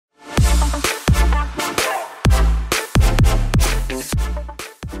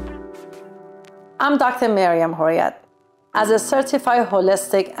I'm Dr.Maryam Horiyat. As a certified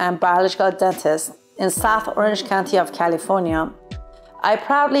holistic and biological dentist in South Orange County of California, I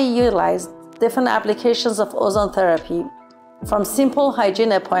proudly utilize different applications of ozone therapy, from simple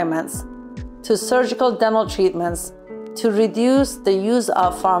hygiene appointments to surgical dental treatments to reduce the use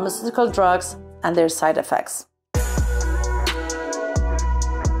of pharmaceutical drugs and their side effects.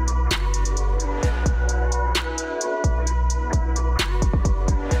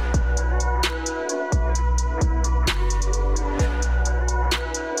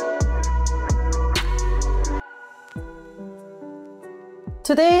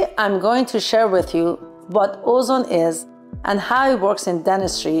 Today, I'm going to share with you what ozone is and how it works in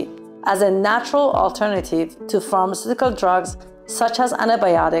dentistry as a natural alternative to pharmaceutical drugs such as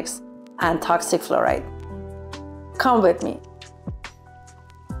antibiotics and toxic fluoride. Come with me.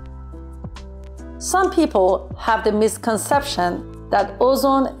 Some people have the misconception that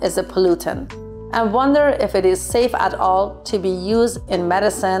ozone is a pollutant and wonder if it is safe at all to be used in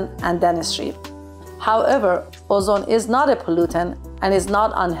medicine and dentistry. However, ozone is not a pollutant and is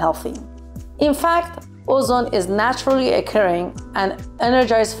not unhealthy. In fact, ozone is naturally occurring and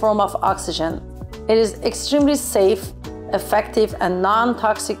energized form of oxygen. It is extremely safe, effective, and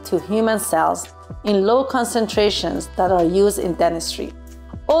non-toxic to human cells in low concentrations that are used in dentistry.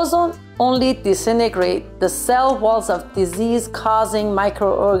 Ozone only disintegrates the cell walls of disease-causing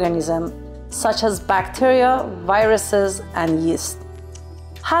microorganisms such as bacteria, viruses, and yeast.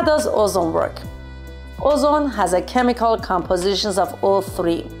 How does ozone work? Ozone has a chemical composition of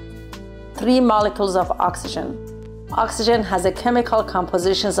O3, 3 molecules of oxygen. Oxygen has a chemical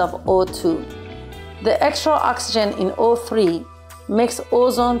composition of O2. The extra oxygen in O3 makes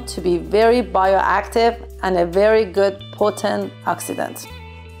ozone to be very bioactive and a very good potent oxidant.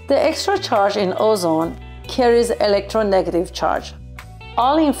 The extra charge in ozone carries electronegative charge.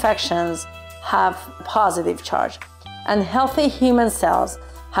 All infections have positive charge, and healthy human cells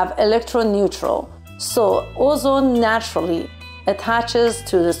have electroneutral. So ozone naturally attaches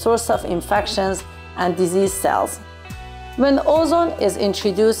to the source of infections and disease cells. When ozone is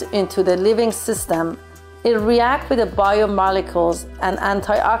introduced into the living system, it reacts with the biomolecules and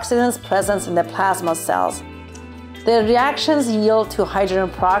antioxidants present in the plasma cells. The reactions yield to hydrogen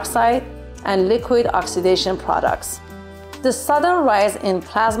peroxide and liquid oxidation products. The sudden rise in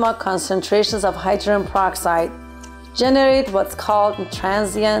plasma concentrations of hydrogen peroxide generate what's called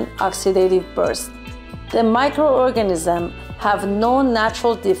transient oxidative burst. The microorganisms have no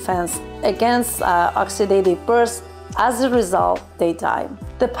natural defense against oxidative bursts. As a result, they die.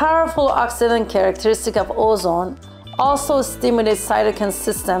 The powerful oxidant characteristic of ozone also stimulates cytokine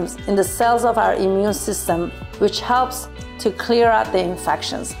systems in the cells of our immune system, which helps to clear out the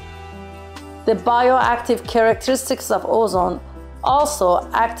infections. The bioactive characteristics of ozone also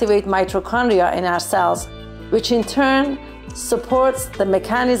activate mitochondria in our cells, which in turn supports the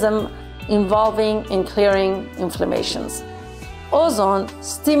mechanism involving in clearing inflammations. Ozone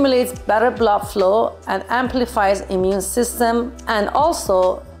stimulates better blood flow and amplifies immune system, and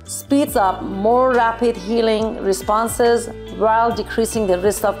also speeds up more rapid healing responses while decreasing the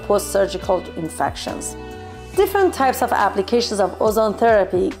risk of post-surgical infections. Different types of applications of ozone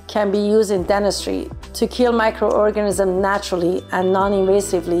therapy can be used in dentistry to kill microorganisms naturally and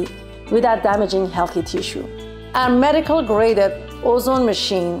non-invasively without damaging healthy tissue. Our medical-graded ozone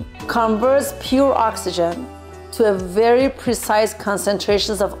machine converts pure oxygen to a very precise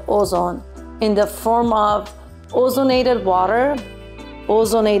concentrations of ozone in the form of ozonated water,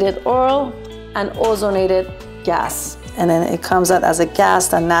 ozonated oil, and ozonated gas. And then it comes out as a gas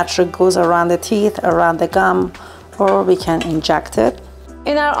that naturally goes around the teeth, around the gum, or we can inject it.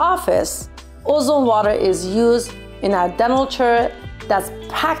 In our office, ozone water is used in our dental chair. That's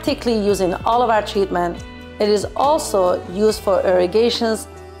practically used in all of our treatment. It is also used for irrigations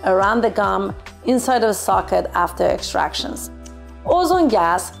around the gum, inside of the socket after extractions. Ozone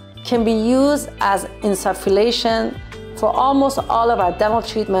gas can be used as insufflation for almost all of our dental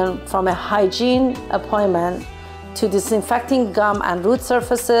treatment, from a hygiene appointment to disinfecting gum and root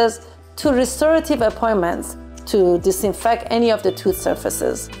surfaces to restorative appointments to disinfect any of the tooth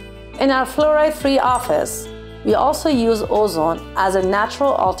surfaces. In our fluoride-free office, we also use ozone as a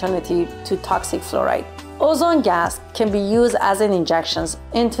natural alternative to toxic fluoride. Ozone gas can be used as an injection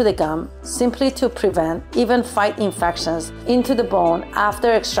into the gum simply to prevent, even fight infections into the bone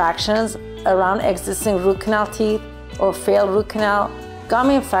after extractions around existing root canal teeth or failed root canal,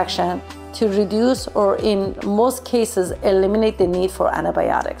 gum infection, to reduce or in most cases eliminate the need for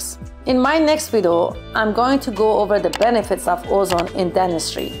antibiotics. In my next video, I'm going to go over the benefits of ozone in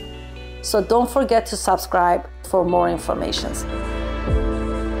dentistry. So don't forget to subscribe for more information.